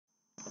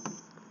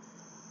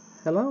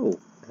Hello,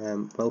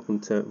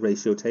 welcome to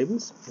ratio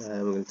tables.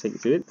 I'm going to take you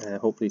through it.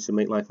 Hopefully it should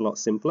make life a lot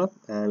simpler,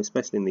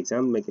 especially in the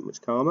exam, make it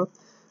much calmer,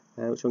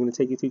 which I'm going to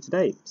take you through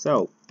today.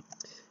 So,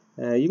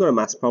 you've got a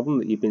maths problem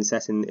that you've been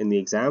set in the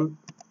exam,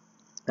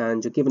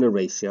 and you're given a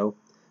ratio,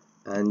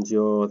 and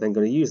you're then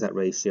going to use that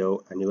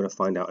ratio, and you're going to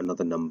find out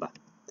another number.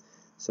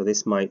 So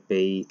this might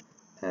be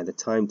the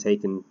time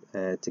taken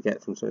to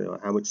get from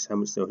how much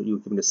so you're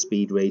given a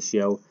speed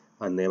ratio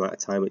and the amount of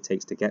time it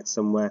takes to get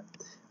somewhere,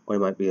 or it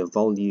might be a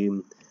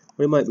volume.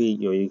 Or it might be,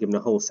 you're given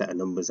a whole set of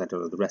numbers, I don't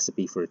know, the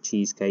recipe for a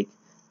cheesecake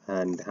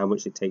and how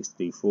much it takes to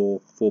do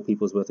four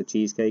people's worth of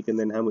cheesecake, and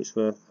then how much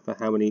for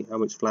how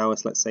much flour,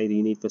 let's say, do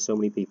you need for so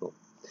many people.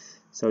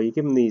 So you're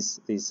given these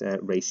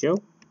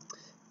ratio,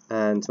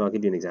 and so I'll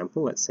give you an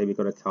example. Let's say we've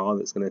got a car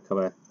that's going to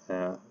cover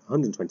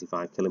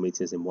 125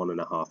 kilometers in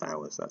 1.5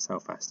 hours. That's how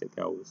fast it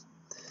goes.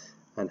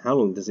 And how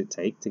long does it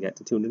take to get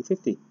to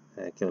 250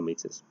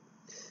 kilometers?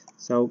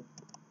 So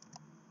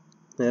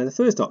the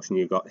first option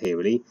you've got here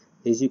really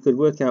is you could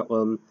work out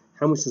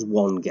how much does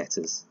 1 get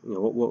us.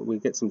 What we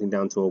get something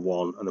down to a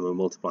 1, and then we'll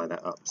multiply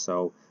that up.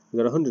 So we've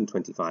got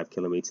 125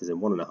 kilometers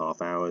in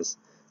 1.5 hours.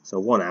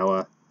 So 1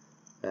 hour,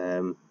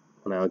 1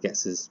 hour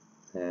gets us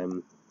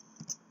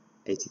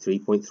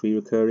 83.3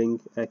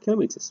 recurring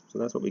kilometers. So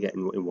that's what we get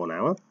in 1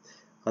 hour.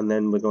 And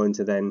then we're going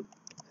to then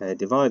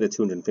divide the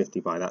 250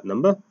 by that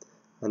number,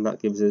 and that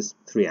gives us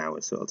 3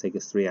 hours. So it'll take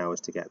us 3 hours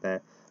to get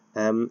there.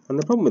 And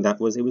the problem with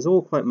that was it was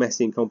all quite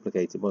messy and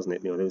complicated, wasn't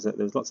it? There was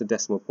lots of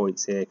decimal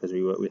points here because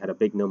we had a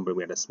big number and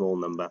we had a small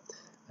number.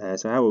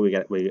 So however we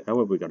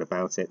got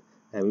about it,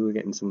 we were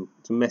getting some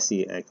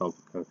messy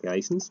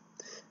calculations.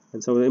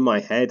 And so in my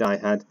head I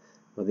had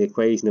the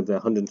equation of the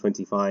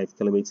 125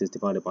 kilometers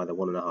divided by the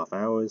 1.5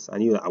 hours. I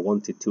knew that I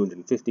wanted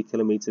 250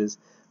 kilometers,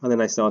 and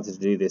then I started to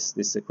do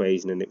this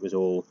equation, and it was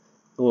all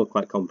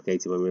quite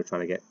complicated when we were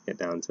trying to get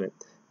down to it.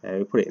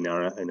 We put it in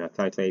our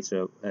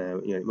calculator.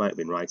 It might have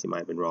been right, it might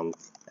have been wrong,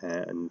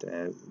 and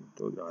it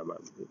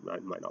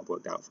might not have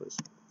worked out for us.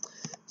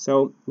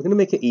 So we're going to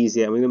make it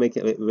easier, and we're going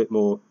to make it a bit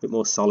more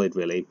solid,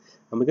 really.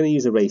 And we're going to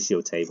use a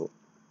ratio table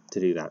to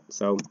do that.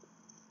 So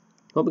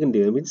what we're going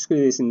to do, we're just going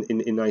to do this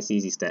in nice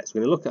easy steps.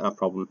 We're going to look at our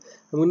problem,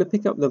 and we're going to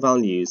pick up the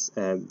values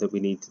that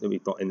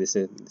we've got in this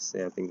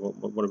thing.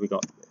 What have we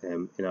got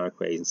in our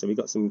equation? So we've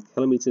got some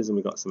kilometers and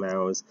we've got some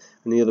hours,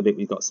 and the other bit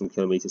we've got some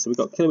kilometers. So we've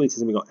got kilometers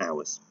and we've got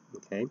hours.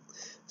 Okay,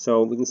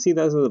 so we can see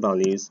those are the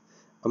values,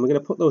 and we're going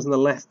to put those on the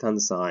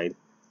left-hand side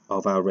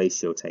of our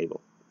ratio table.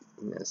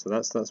 Yeah, so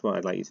that's what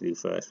I'd like you to do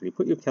first. You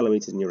put your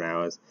kilometers and your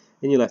hours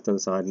in your left-hand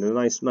side in a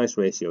nice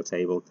ratio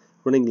table,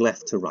 running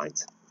left to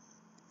right.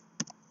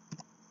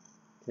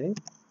 Okay,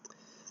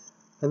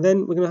 and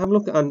then we're going to have a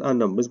look at our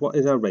numbers. What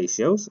is our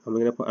ratios? And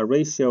we're going to put a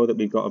ratio that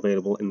we've got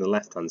available in the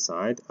left-hand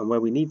side, and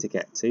where we need to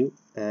get to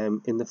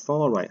in the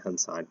far right-hand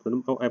side.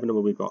 Whatever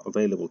number we've got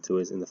available to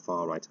us in the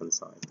far right-hand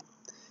side.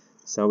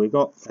 So we've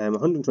got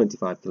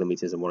 125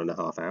 kilometers in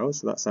 1.5 hours.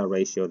 So that's our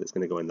ratio that's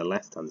going to go in the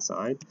left-hand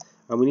side,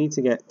 and we need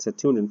to get to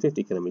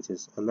 250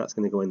 kilometers, and that's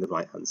going to go in the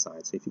right-hand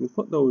side. So if you can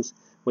put those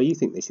where you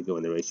think they should go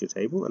in the ratio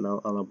table, and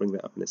I'll bring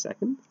that up in a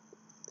second.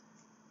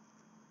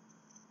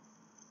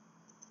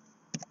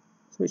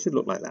 So it should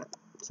look like that.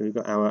 So we've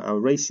got our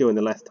ratio in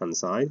the left-hand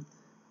side,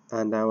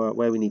 and our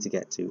where we need to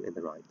get to in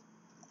the right.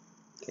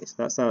 Okay, so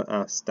that's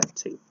our step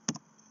 2.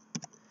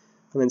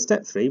 And then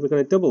step 3, we're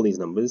going to double these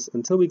numbers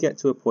until we get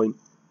to a point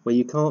where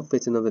you can't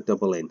fit another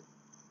double in.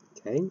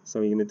 Okay,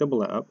 so you're going to double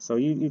that up. So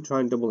you try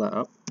and double that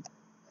up,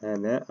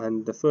 and there.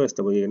 And the first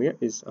double you're going to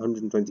get is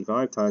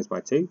 125 times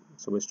by 2.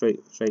 So we're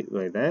straight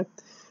away there.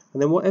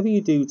 And then whatever you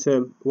do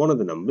to one of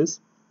the numbers,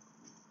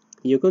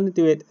 you're going to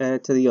do it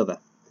to the other.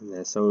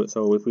 So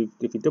if we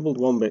doubled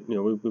one bit, we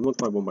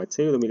multiplied 1 by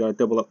 2, then we got to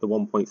double up the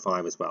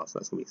 1.5 as well. So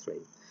that's going to be 3.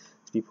 So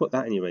if you put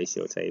that in your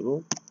ratio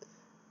table,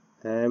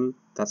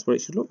 that's what it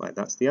should look like.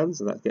 That's the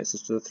answer. That gets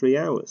us to the 3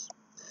 hours.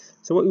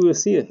 So what we will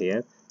see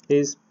here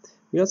is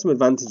we got some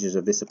advantages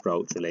of this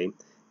approach. Really,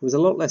 it was a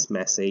lot less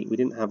messy. We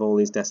didn't have all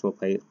these decimal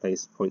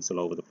place points all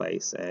over the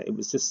place. It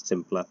was just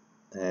simpler.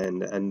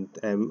 And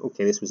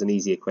okay, this was an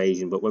easy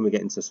equation, but when we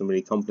get into some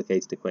really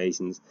complicated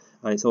equations,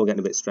 and it's all getting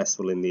a bit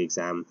stressful in the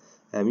exam,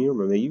 you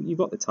remember you've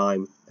got the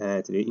time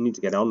to do it. You need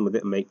to get on with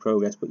it and make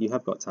progress, but you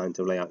have got time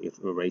to lay out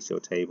your ratio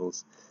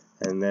tables,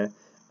 and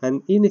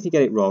even if you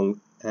get it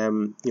wrong, a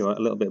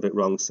little bit of it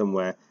wrong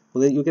somewhere,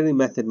 well, then you're getting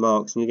method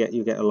marks, and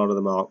you get a lot of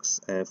the marks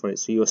for it.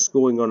 So you're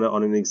scoring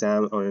on an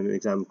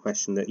exam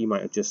question that you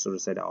might have just sort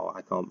of said, oh,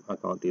 I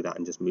can't do that,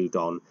 and just moved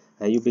on.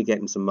 You'll be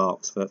getting some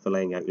marks for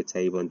laying out your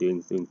table and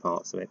doing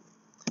parts of it.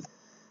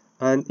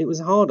 And it was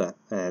harder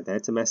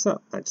there to mess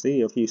up. Actually,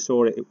 if you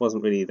saw it, it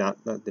wasn't really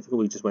that difficult.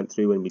 We just went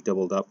through when we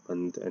doubled up,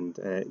 and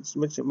it's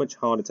much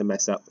harder to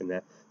mess up in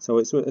there. So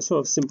it's a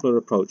sort of simpler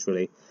approach,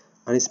 really.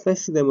 And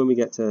especially then when we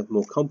get to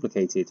more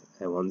complicated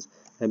ones,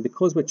 and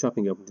because we're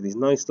chopping up into these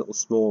nice little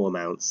small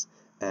amounts,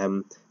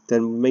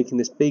 than making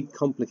this big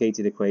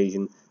complicated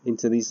equation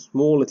into these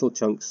small little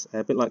chunks,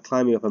 a bit like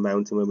climbing up a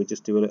mountain where we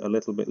just do a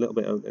little bit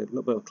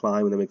of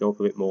climb and then we go up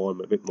a bit more and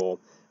a bit more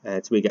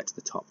till we get to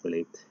the top,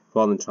 really,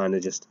 rather than trying to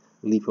just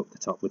leap up the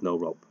top with no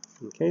rope.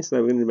 Okay,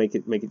 so we're going to make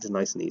it just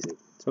nice and easy.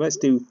 So let's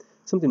do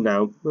something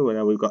now. Well,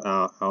 now we've got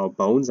our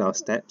bones, our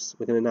steps.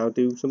 We're going to now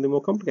do something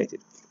more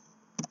complicated.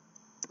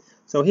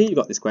 So here you've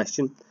got this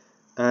question,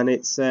 and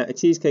it's a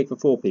cheesecake for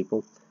 4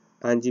 people,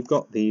 and you've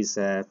got these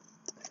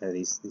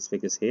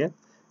figures here.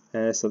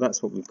 So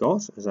that's what we've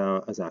got as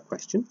our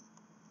question.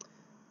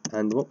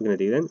 And what we're going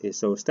to do then is,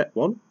 so step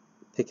 1,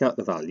 pick out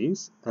the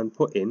values and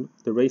put in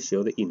the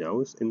ratio that you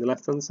know is in the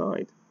left hand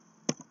side.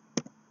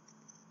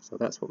 So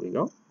that's what we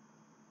got.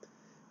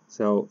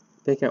 So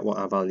pick out what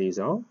our values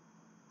are,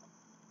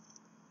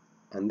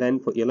 and then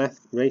put your left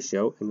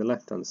ratio in the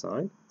left hand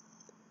side,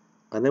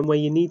 and then where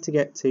you need to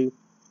get to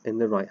in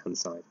the right hand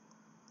side.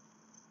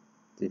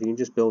 So if you can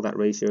just build that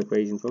ratio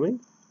equation for me.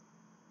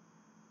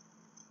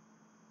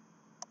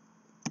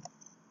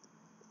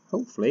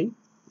 Hopefully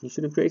you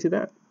should have created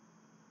that.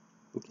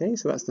 Okay,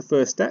 so that's the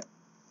first step.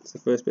 That's the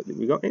first bit that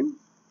we got in.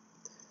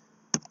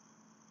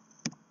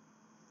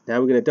 Now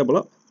we're going to double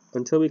up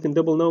until we can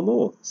double no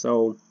more.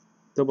 So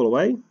double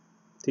away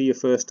to your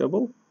first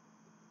double,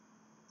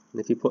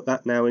 and if you put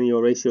that now in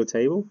your ratio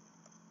table,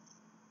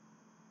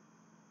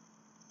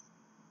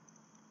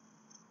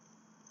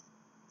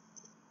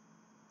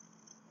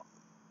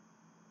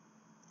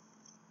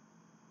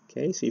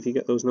 okay, so if you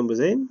get those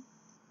numbers in,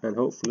 and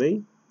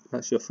hopefully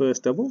that's your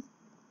first double,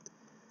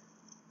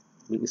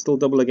 we can still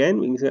double again,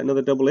 we can get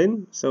another double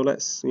in, so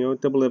let's,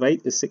 double of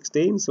 8 is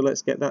 16, so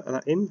let's get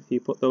that in. If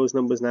you put those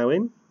numbers now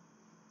in,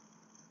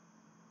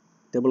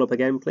 double up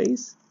again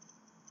please.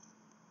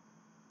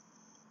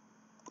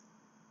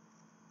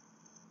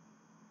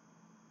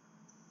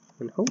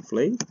 And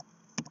hopefully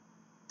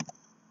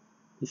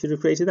you should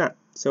have created that.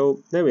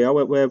 So there we are.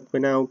 We're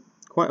now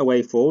quite a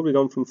way forward. We've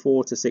gone from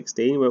 4 to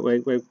 16.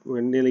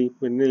 We're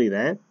nearly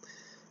there.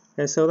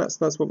 So that's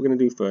what we're going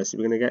to do first.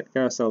 We're going to get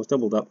ourselves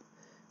doubled up.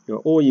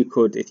 Or you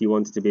could, if you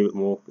wanted to be a bit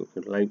more,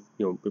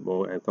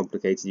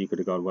 complicated, you could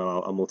have gone, well,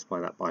 I'll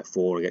multiply that by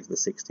 4 and get to the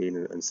 16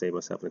 and save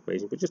myself an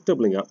equation. But just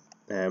doubling up,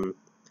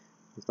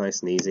 it's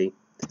nice and easy.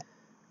 And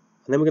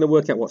then we're going to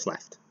work out what's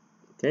left.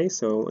 Okay,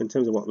 so in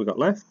terms of what we've got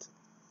left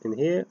in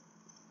here,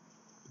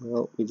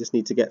 well, we just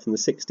need to get from the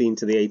 16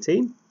 to the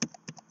 18.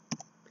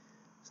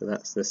 So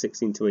that's the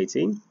 16 to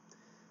 18.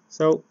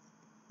 So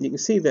you can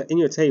see that in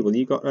your table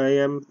you've got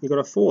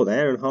a 4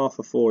 there, and half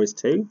of 4 is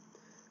 2.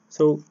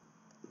 So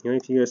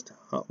if you just,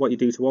 what you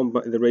do to one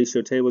but the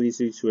ratio table you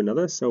do to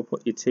another, so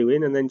put your 2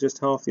 in and then just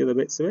half the other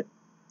bits of it.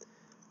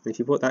 And if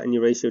you put that in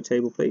your ratio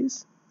table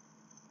please.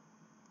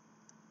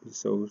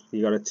 So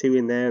you got a 2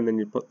 in there, and then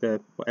you put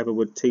the whatever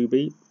would 2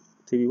 be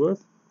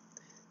worth.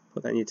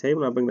 Put that in your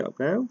table, and I'll bring that up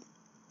now.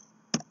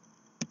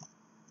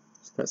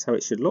 So that's how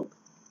it should look.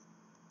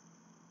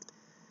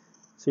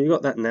 So you've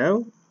got that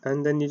now,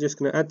 and then you're just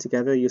going to add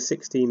together your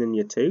 16 and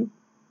your 2.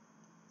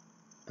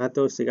 Add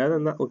those together,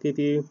 and that will give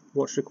you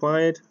what's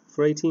required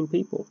for 18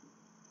 people.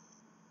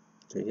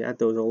 So you add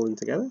those all in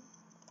together.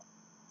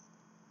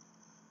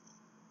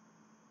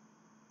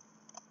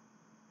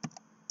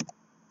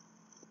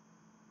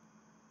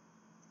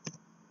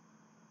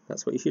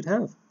 That's what you should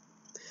have.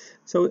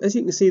 So as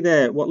you can see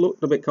there, what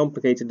looked a bit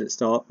complicated at the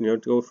start, to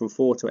go from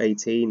 4 to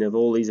 18 of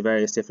all these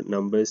various different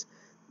numbers,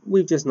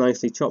 we've just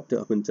nicely chopped it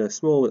up into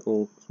small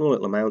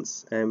little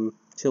amounts,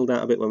 chilled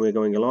out a bit when we're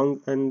going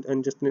along,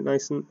 and just done it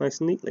nice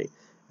and neatly.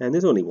 And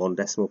there's only 1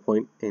 decimal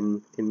point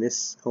in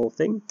this whole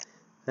thing,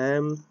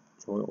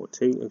 or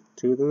two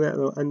of them there,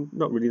 and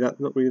not really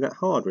that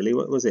hard, really.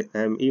 What was it?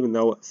 Even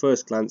though at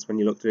first glance, when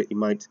you looked at it, you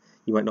might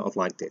not have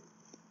liked it.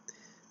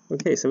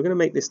 Okay, so we're going to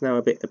make this now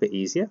a bit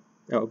easier.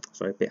 Oh,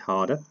 sorry, a bit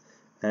harder.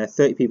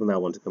 30 people now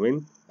want to come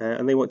in,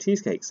 and they want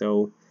cheesecake.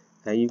 So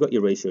you've got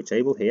your ratio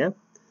table here.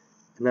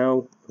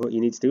 Now what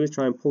you need to do is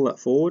try and pull that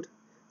forward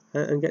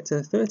and get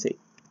to 30.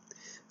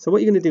 So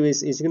what you're going to do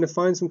is you're going to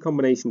find some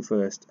combination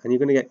first, and you're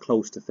going to get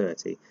close to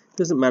 30. It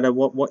doesn't matter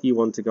what you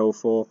want to go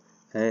for,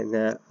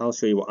 and I'll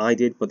show you what I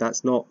did, but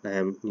that's not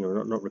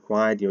not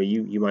required.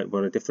 You might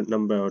want a different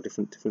number or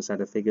different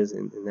set of figures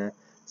in there.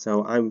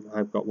 So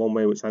I've got one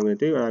way which I'm going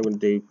to do, and I'm going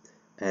to do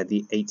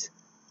the 8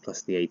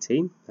 plus the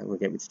 18. That will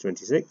get me to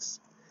 26.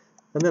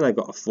 And then I've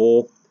got a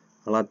 4.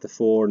 I'll add the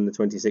 4 and the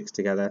 26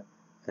 together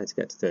to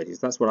get to 30. So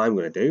that's what I'm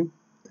going to do.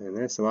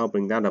 So I'll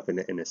bring that up in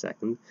a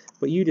second.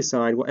 But you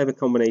decide whatever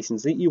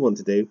combinations that you want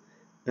to do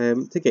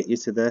to get you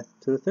to the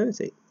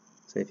 30.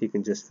 So if you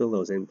can just fill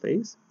those in,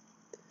 please.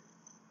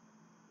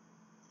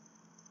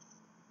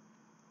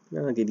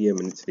 And I'll give you a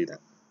minute to do that.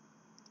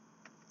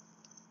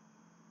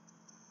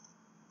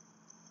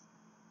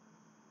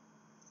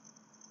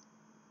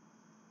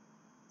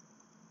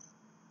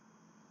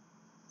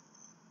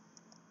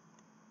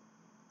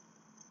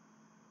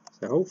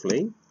 So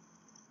hopefully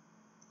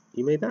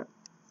you made that,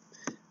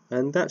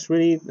 and that's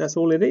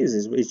all it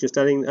is just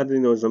adding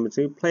those numbers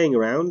to, playing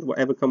around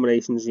whatever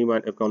combinations you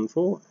might have gone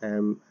for. I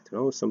don't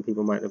know, some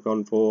people might have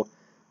gone for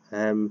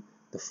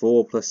the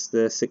 4 plus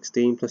the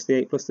 16 plus the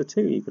 8 plus the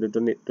 2. You could have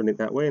done it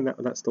that way, and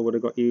that still would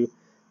have got you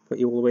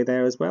all the way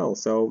there as well.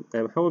 So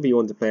however you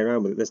want to play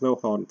around with it, there's no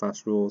hard and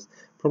fast rules.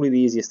 Probably the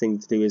easiest thing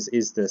to do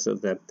is the sort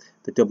of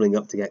the doubling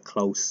up to get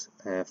close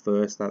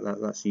first.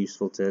 That's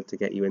useful to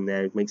get you in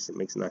there. It makes it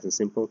nice and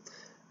simple.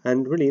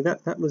 And really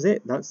that was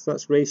it.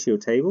 That's ratio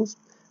tables.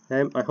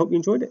 I hope you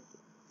enjoyed it.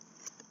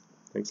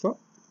 Thanks a lot.